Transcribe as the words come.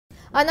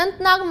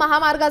Anantnag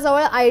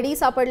महामार्गाजवळ ID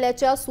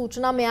सापडल्याच्या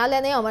सूचना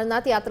मिळाल्याने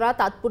अमरनाथ यात्रा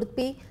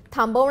तात्पुरती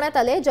थांबवण्यात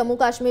आले। जम्मू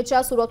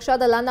काश्मीरच्या सुरक्षा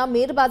दलांना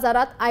मीर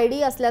बाजारात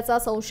आयडी असल्याचा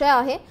संशय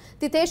आहे।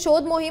 तिथे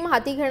शोध मोहीम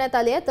हाती घेण्यात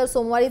आली आहे। तर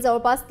सोमवारी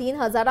जवळपास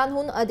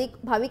 3000हून अधिक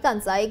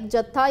भाविकांचा एक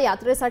जत्था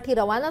यात्रेसाठी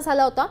रवाना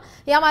झाला होता।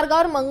 या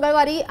मार्गावर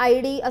मंगळवारी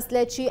आयडी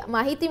असल्याची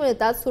माहिती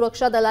मिळताच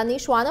सुरक्षा दलांनी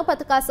श्वान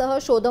पथकासह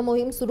शोध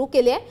मोहीम सुरू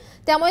केली आहे।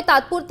 त्यामुळे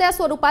तात्पुरत्या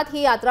स्वरूपात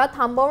ही यात्रा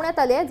थांबवण्यात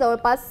आली आहे।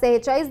 जवळपास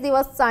 46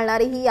 दिवस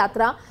चालणारी ही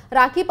यात्रा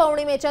राखी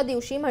पौर्णिमेच्या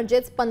दिवशी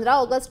म्हणजेच 15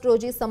 ऑगस्ट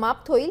रोजी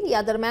समाप्त होईल।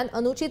 या दरम्यान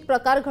अनुचित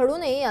प्रकार घडू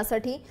नये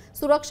यासाठी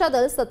सुरक्षा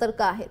दल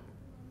सतर्क आहेत।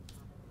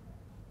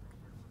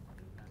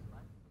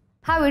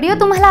 हा व्हिडिओ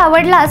तुम्हाला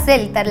आवडला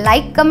असेल तर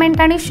लाईक,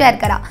 कमेंट आणि शेअर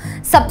करा।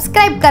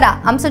 सबस्क्राइब करा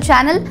आमचं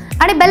चॅनल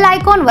आणि बेल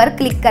आयकॉनवर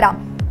क्लिक करा।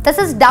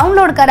 तसंच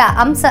डाउनलोड करा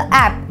आमचं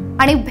ॲप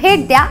आणि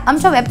भेट द्या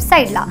आमच्या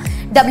वेबसाईटला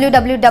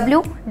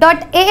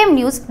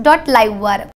www.amnews.live वर।